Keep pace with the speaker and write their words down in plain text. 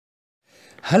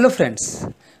Hello friends,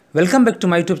 welcome back to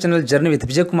my YouTube channel Journey with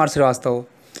Vijay Kumar Shrivastav.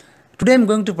 Today I am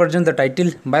going to present the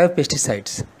title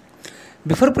Biopesticides.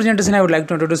 Before presentation I would like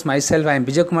to introduce myself. I am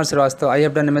Vijay Kumar Shrivastav. I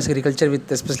have done M.Sc Agriculture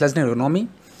with specialization in Agronomy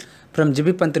from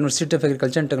Pant University of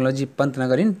Agriculture and Technology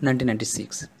Pantnagar in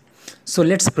 1996. So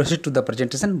let's proceed to the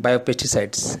presentation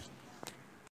Biopesticides.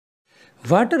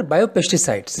 What are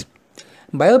biopesticides?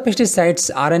 Biopesticides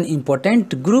are an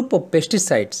important group of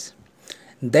pesticides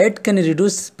that can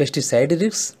reduce pesticide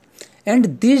risks,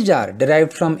 and these are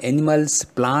derived from animals,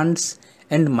 plants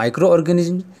and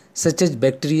microorganisms such as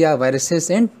bacteria, viruses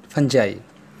and fungi.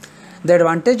 The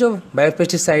advantage of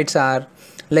biopesticides are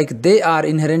they are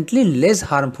inherently less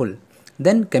harmful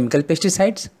than chemical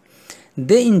pesticides.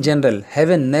 They in general have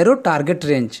a narrow target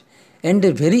range and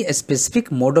a very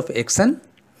specific mode of action.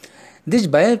 These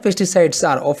biopesticides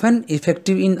are often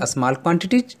effective in small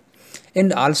quantities,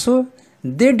 and also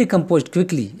they decompose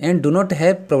quickly and do not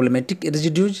have problematic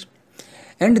residues,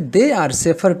 and they are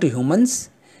safer to humans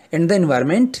and the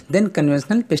environment than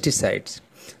conventional pesticides.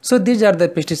 So these are the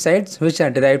pesticides which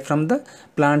are derived from the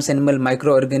plants, animal,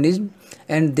 microorganisms,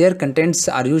 and their contents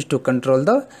are used to control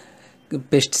the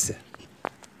pests.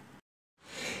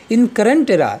 In current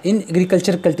era in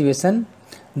agriculture cultivation,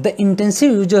 the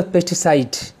intensive use of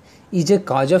pesticides is a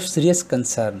cause of serious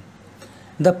concern.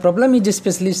 The problem is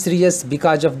especially serious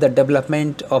because of the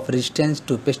development of resistance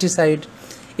to pesticide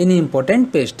in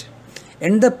important pests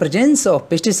and the presence of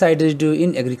pesticide residue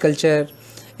in agriculture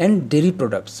and dairy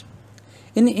products.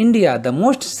 In India, the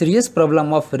most serious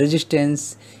problem of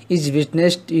resistance is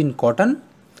witnessed in cotton,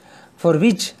 for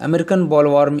which American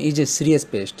bollworm is a serious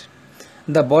pest.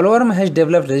 The bollworm has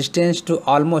developed resistance to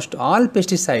almost all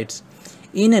pesticides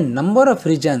in a number of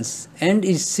regions and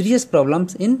is serious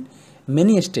problems in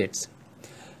many states.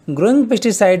 Growing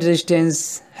pesticide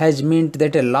resistance has meant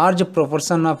that a large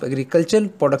proportion of agricultural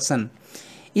production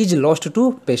is lost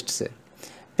to pests.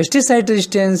 Pesticide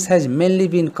resistance has mainly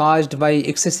been caused by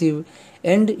excessive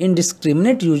and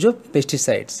indiscriminate use of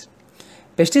pesticides.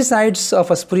 Pesticides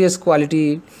of spurious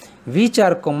quality, which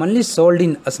are commonly sold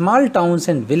in small towns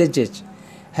and villages,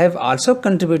 have also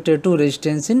contributed to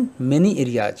resistance in many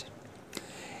areas.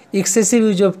 Excessive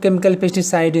use of chemical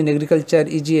pesticide in agriculture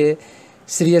is a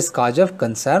serious cause of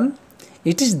concern.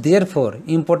 It is therefore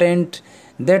important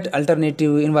that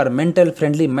alternative environmental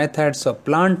friendly methods of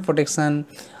plant protection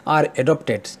are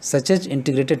adopted, such as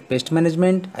integrated pest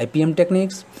management (IPM)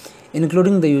 techniques,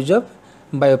 including the use of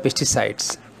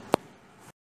biopesticides.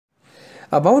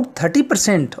 About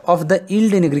 30% of the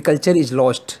yield in agriculture is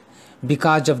lost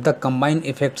because of the combined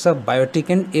effects of biotic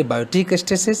and abiotic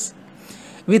stresses,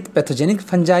 with pathogenic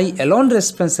fungi alone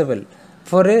responsible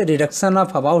for a reduction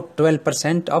of about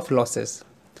 12% of losses.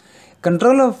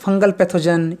 Control of fungal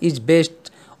pathogen is based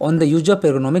on the use of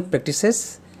agronomic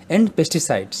practices and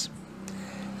pesticides.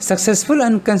 Successful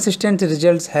and consistent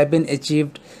results have been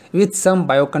achieved with some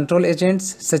biocontrol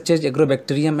agents such as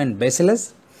agrobacterium and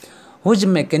bacillus, whose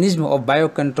mechanism of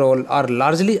biocontrol are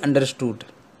largely understood.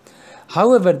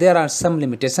 However, there are some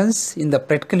limitations in the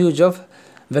practical use of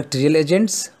bacterial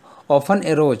agents, often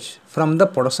arose from the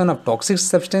production of toxic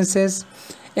substances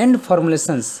and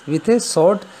formulations with a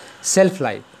short shelf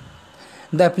life.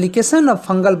 The application of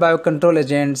fungal biocontrol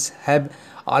agents have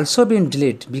also been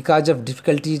delayed because of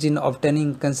difficulties in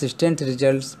obtaining consistent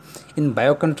results in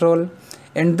biocontrol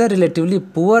and the relatively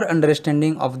poor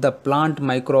understanding of the plant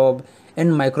microbe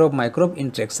and microbe-microbe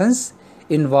interactions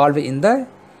involved in the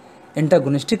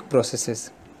antagonistic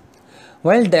processes.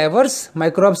 While diverse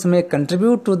microbes may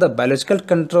contribute to the biological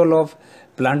control of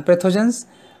plant pathogens,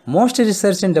 most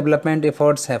research and development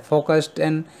efforts have focused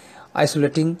on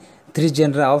isolating three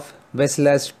genera of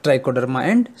Bacillus, Trichoderma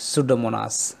and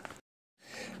Pseudomonas.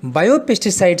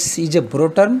 Biopesticides is a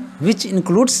broad term which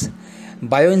includes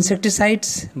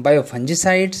bioinsecticides,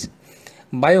 biofungicides,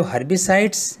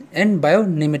 bioherbicides and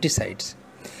bionematicides.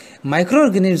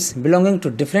 Microorganisms belonging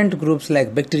to different groups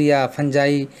like bacteria,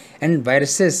 fungi and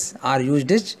viruses are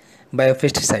used as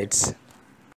biopesticides.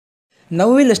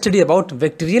 Now we will study about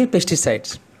bacterial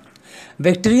pesticides.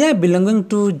 Bacteria belonging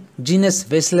to genus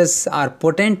Bacillus are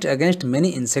potent against many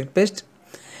insect pests.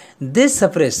 They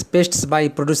suppress pests by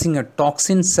producing a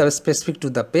toxin subspecific to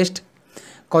the pest,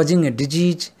 causing a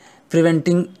disease,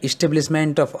 preventing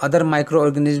establishment of other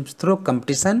microorganisms through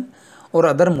competition or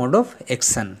other mode of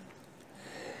action.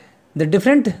 The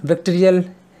different bacterial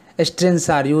strains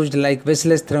are used like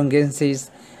Bacillus thuringiensis,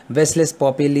 Bacillus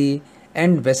papilli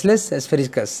and Bacillus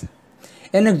asphericus.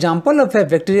 An example of a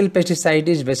bacterial pesticide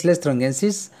is Bacillus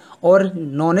thuringiensis, or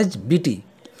known as BT.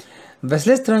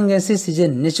 Bacillus thuringiensis is a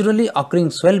naturally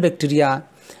occurring soil bacteria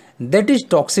that is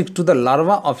toxic to the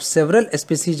larva of several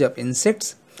species of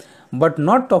insects but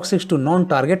not toxic to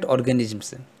non-target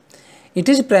organisms. It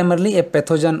is primarily a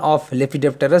pathogen of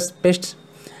Lepidopterous pests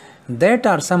that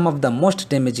are some of the most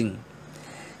damaging.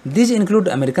 These include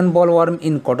American bollworm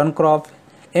in cotton crop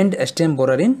and stem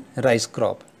borer in rice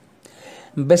crop.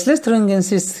 Bacillus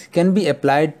thuringiensis can be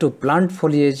applied to plant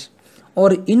foliage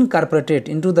or incorporated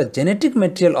into the genetic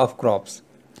material of crops.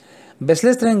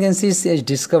 Bacillus thuringiensis, as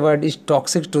discovered, is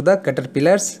toxic to the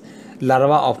caterpillars,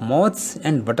 larvae of moths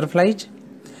and butterflies.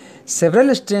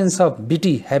 Several strains of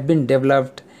BT have been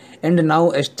developed and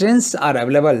now strains are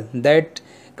available that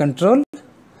control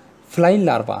fly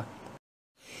larvae.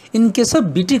 In case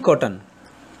of BT cotton,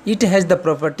 it has the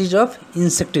properties of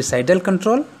insecticidal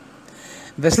control.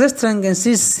 Bacillus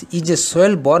thuringiensis is a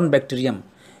soil-borne bacterium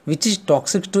which is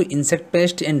toxic to insect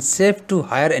pests and safe to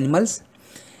higher animals.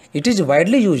 It is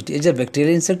widely used as a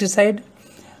bacterial insecticide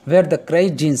where the cry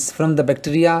genes from the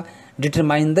bacteria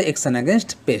determine the action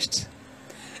against pests.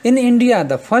 In India,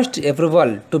 the first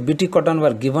approval to BT cotton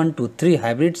were given to 3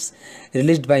 hybrids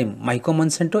released by Mahiko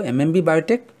Monsanto MMB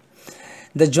Biotech,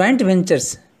 the joint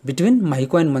ventures between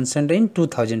Mahiko and Monsanto in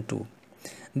 2002.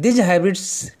 These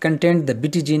hybrids contained the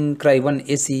BT gene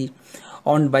Cry1AC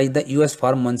owned by the US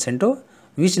firm Monsanto,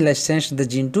 which licensed the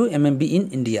gene to MMB in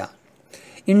India.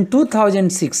 In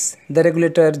 2006, the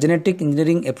regulator Genetic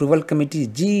Engineering Approval Committee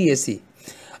GEAC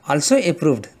also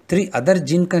approved 3 other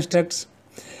gene constructs,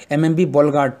 MMB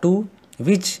Bolgard 2,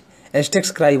 which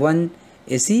extracts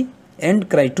Cry1AC and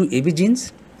Cry2AB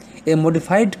genes, a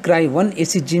modified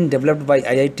Cry1AC gene developed by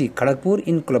IIT Kharagpur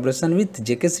in collaboration with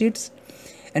JK Seeds,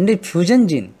 and a fusion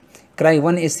gene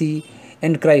Cry1AC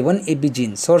and Cry1AB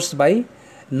gene sourced by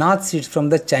Nath Seeds from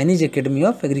the Chinese Academy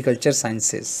of Agriculture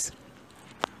Sciences.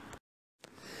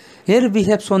 Here we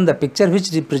have shown the picture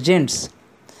which represents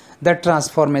the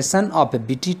transformation of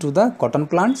BT to the cotton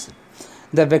plants.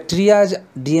 The bacteria's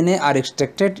DNA are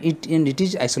extracted and it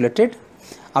is isolated.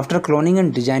 After cloning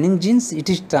and designing genes, it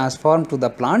is transformed to the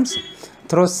plants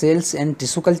through cells and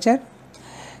tissue culture.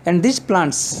 And these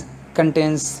plants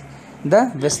contains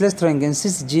the Bacillus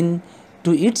thuringiensis gene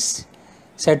to its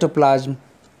cytoplasm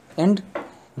and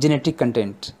genetic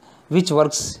content, which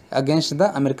works against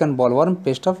the American bollworm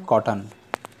pest of cotton.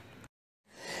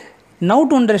 Now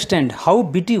to understand how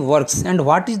BT works and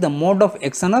what is the mode of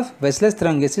action of Bacillus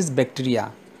thuringiensis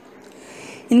bacteria.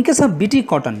 In case of BT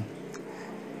cotton,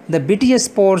 the BT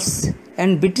spores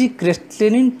and BT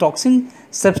crystalline toxin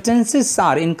substances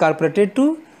are incorporated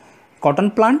to cotton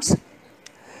plants,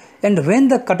 and when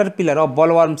the caterpillar of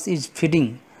bollworms is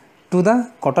feeding to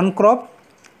the cotton crop,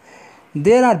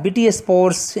 there are BT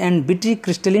spores and BT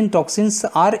crystalline toxins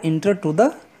are entered to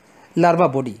the larva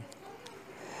body.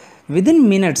 Within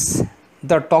minutes,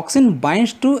 the toxin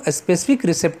binds to specific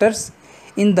receptors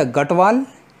in the gut wall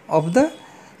of the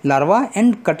larva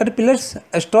and caterpillars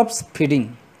stops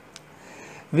feeding.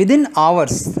 Within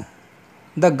hours,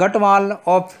 the gut wall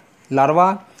of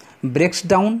larva breaks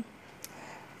down,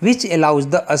 which allows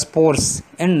the spores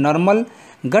and normal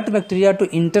gut bacteria to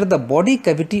enter the body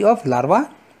cavity of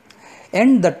larva,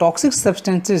 and the toxic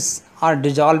substances are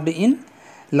dissolved in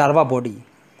larva body.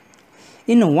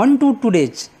 In 1 to 2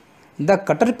 days, the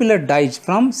caterpillar dies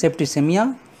from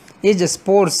septicemia as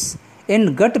spores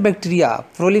and gut bacteria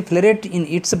proliferate in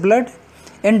its blood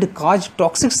and cause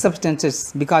toxic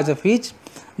substances, because of which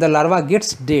the larva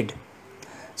gets dead.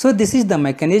 So this is the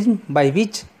mechanism by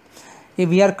which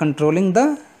we are controlling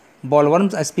the bollworm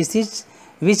species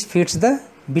which feeds the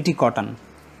BT cotton.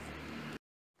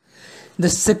 The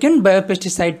second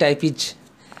biopesticide type is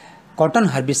cotton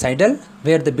herbicidal,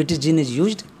 where the BT gene is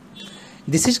used.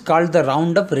 This is called the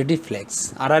Roundup Ready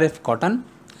Flex, RRF cotton.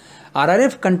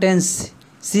 RRF contains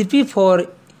CP4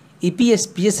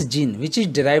 EPSPS gene, which is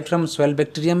derived from soil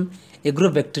bacterium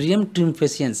Agrobacterium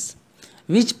tumefaciens,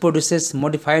 which produces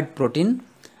modified protein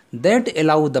that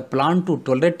allow the plant to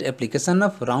tolerate application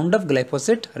of Roundup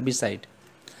glyphosate herbicide.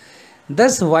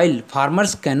 Thus, while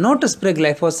farmers cannot spray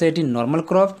glyphosate in normal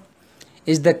crop,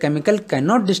 as the chemical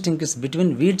cannot distinguish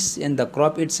between weeds and the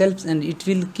crop itself and it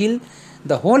will kill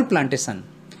the whole plantation,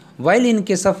 while in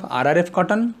case of RRF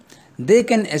cotton, they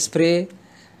can spray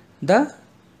the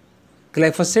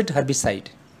glyphosate herbicide.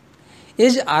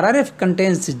 As RRF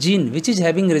contains gene which is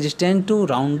having resistance to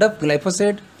Roundup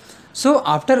glyphosate, so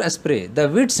after a spray the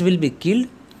weeds will be killed,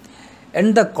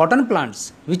 and the cotton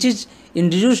plants which is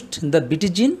introduced the BT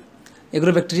gene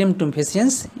Agrobacterium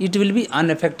tumefaciens, it will be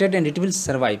unaffected and it will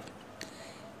survive.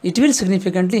 It will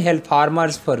significantly help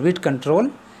farmers for weed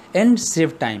control and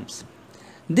save times.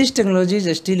 This technology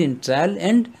is still in trial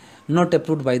and not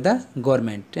approved by the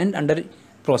government and under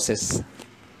process.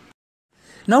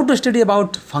 Now to study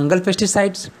about fungal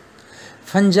pesticides.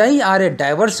 Fungi are a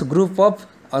diverse group of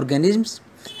organisms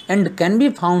and can be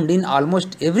found in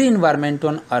almost every environment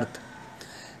on earth.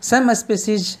 Some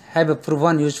species have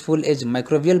proven useful as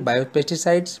microbial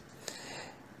biopesticides.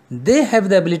 They have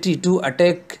the ability to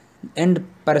attack and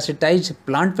parasitize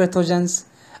plant pathogens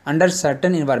under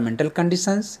certain environmental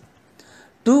conditions.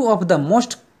 Two of the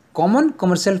most common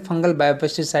commercial fungal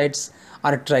biopesticides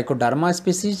are Trichoderma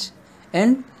species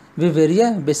and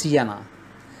Vijayakuma.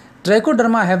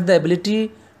 Trichoderma have the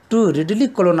ability to readily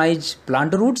colonize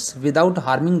plant roots without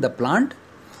harming the plant,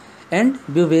 and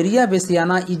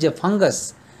Vijayakuma is a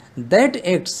fungus that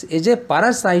acts as a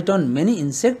parasite on many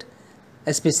insect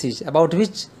species, about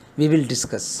which we will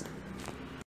discuss.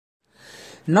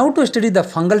 Now to study the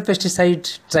fungal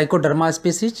pesticide Trichoderma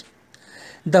species.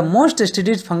 The most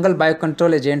studied fungal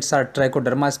biocontrol agents are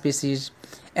Trichoderma species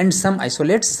and some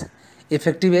isolates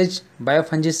effective as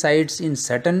biofungicides in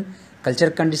certain culture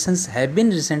conditions have been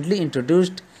recently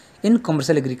introduced in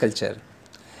commercial agriculture.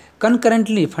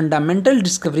 Concurrently, fundamental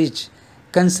discoveries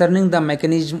concerning the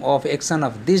mechanism of action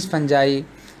of these fungi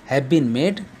have been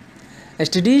made.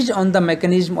 Studies on the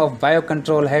mechanism of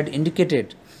biocontrol had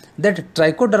indicated that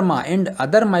Trichoderma and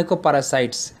other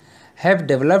mycoparasites have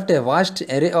developed a vast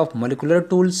array of molecular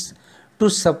tools to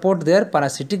support their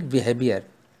parasitic behavior.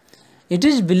 It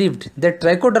is believed that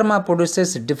Trichoderma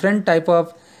produces different types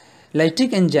of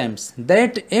lytic enzymes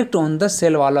that act on the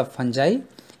cell wall of fungi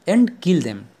and kill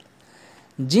them.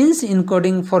 Genes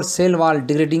encoding for cell wall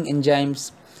degrading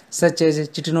enzymes such as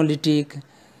chitinolytic,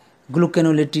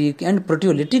 gluconolytic and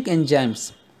proteolytic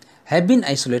enzymes have been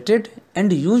isolated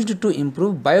and used to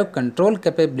improve biocontrol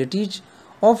capabilities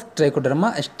of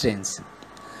Trichoderma strains.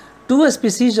 Two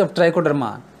species of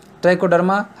Trichoderma,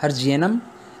 Trichoderma hergianum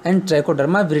and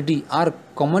Trichoderma viridi, are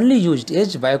commonly used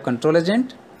as biocontrol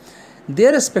agent.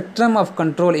 Their spectrum of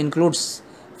control includes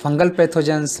fungal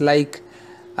pathogens like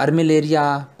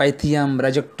Armillaria, Pythium,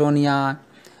 Rhizoctonia,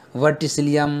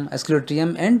 Verticillium,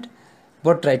 Asclepium and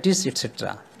Botrytis,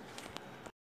 etc.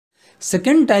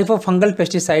 Second type of fungal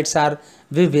pesticides are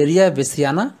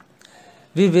Vijayakuma.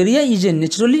 Vivaria is a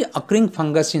naturally occurring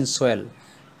fungus in soil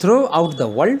throughout the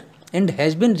world and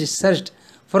has been researched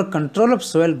for control of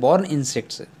soil-borne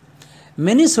insects.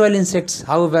 Many soil insects,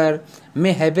 however,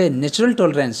 may have a natural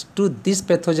tolerance to this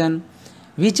pathogen,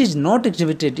 which is not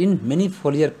exhibited in many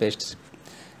foliar pests.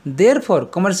 Therefore,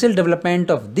 commercial development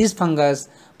of this fungus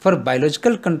for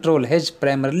biological control has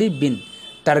primarily been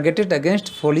targeted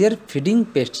against foliar feeding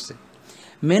pests.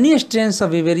 Many strains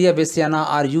of Vijayakuma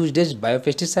are used as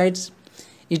biopesticides.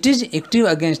 It is active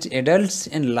against adults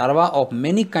and larvae of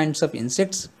many kinds of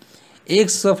insects,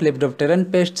 eggs of lepidopteran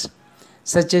pests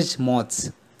such as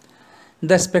moths.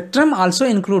 The spectrum also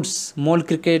includes mole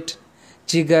cricket,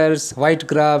 chiggers, white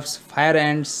grubs, fire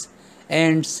ants,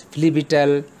 flea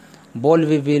beetle, boll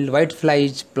weevil,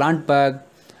 whiteflies, plant bug,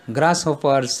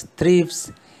 grasshoppers,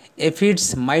 thrips,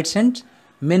 aphids, mites and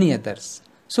many others.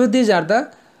 So these are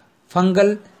the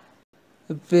fungal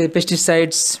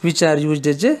pesticides which are used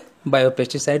as a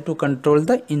biopesticide to control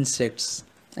the insects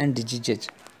and diseases.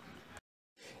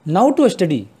 Now to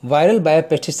study viral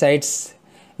biopesticides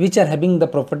which are having the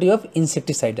property of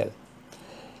insecticidal.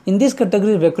 In this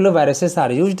category, baculoviruses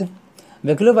are used.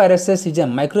 Baculovirus is a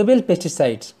microbial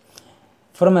pesticide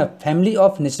from a family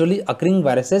of naturally occurring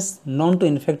viruses known to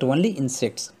infect only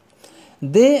insects.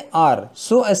 They are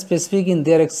so specific in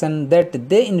their action that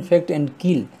they infect and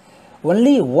kill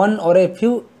only one or a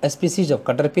few species of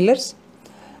caterpillars.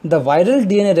 The viral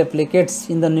DNA replicates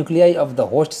in the nuclei of the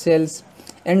host cells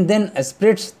and then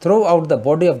spreads throughout the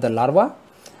body of the larva,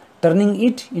 turning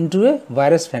it into a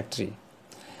virus factory.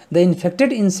 The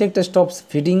infected insect stops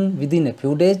feeding within a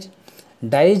few days,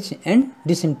 dies and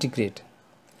disintegrates.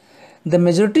 The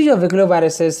majority of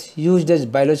baculoviruses used as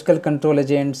biological control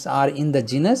agents are in the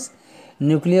genus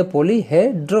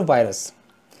Nucleopolyhedrovirus.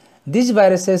 These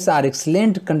viruses are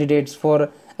excellent candidates for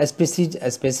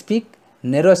species-specific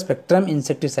narrow-spectrum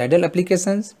insecticidal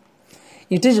applications.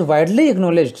 It is widely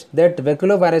acknowledged that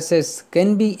baculoviruses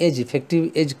can be as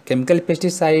effective as chemical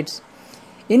pesticides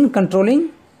in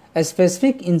controlling a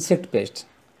specific insect pest.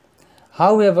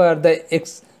 However, the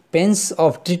expense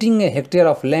of treating a hectare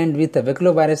of land with a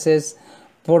baculoviruses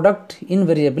product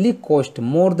invariably costs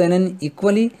more than an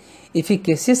equally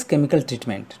efficacious chemical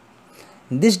treatment.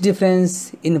 This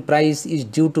difference in price is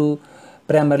due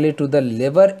primarily to the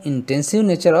labor-intensive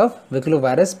nature of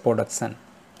baculovirus production.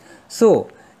 So,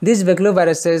 these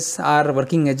baculoviruses are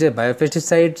working as a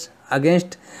biopesticides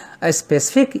against a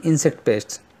specific insect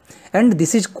pest, and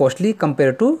this is costly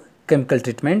compared to chemical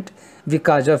treatment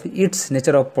because of its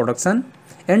nature of production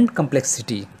and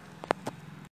complexity.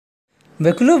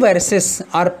 Baculoviruses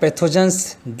are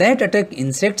pathogens that attack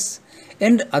insects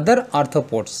and other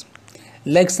arthropods.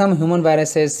 Like some human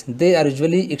viruses, they are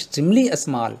usually extremely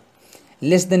small,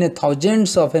 less than a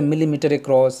thousandth of a millimeter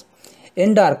across,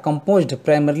 and are composed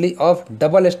primarily of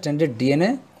double-stranded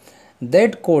DNA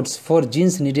that codes for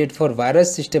genes needed for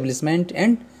virus establishment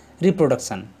and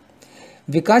reproduction.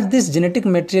 Because this genetic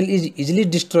material is easily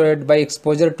destroyed by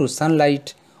exposure to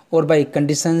sunlight or by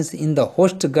conditions in the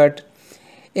host gut,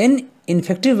 an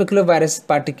infective baculovirus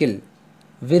particle,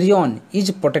 virion, is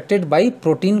protected by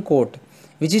protein coat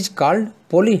which is called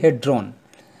polyhedron.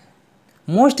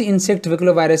 Most insect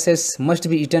baculoviruses must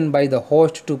be eaten by the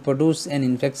host to produce an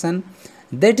infection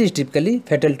that is typically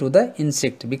fatal to the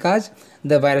insect because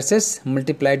the viruses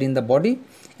multiplied in the body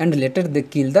and later they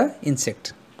kill the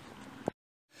insect.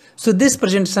 So this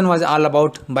presentation was all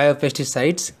about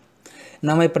biopesticides.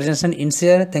 Now my presentation ends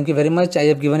here. Thank you very much. I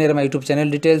have given here my YouTube channel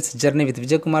details, Journey with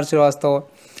Vijay Kumar Shrivastav.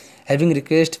 Having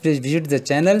request, please visit the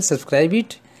channel, subscribe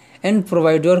it and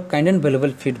provide your kind and valuable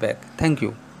feedback. Thank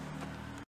you.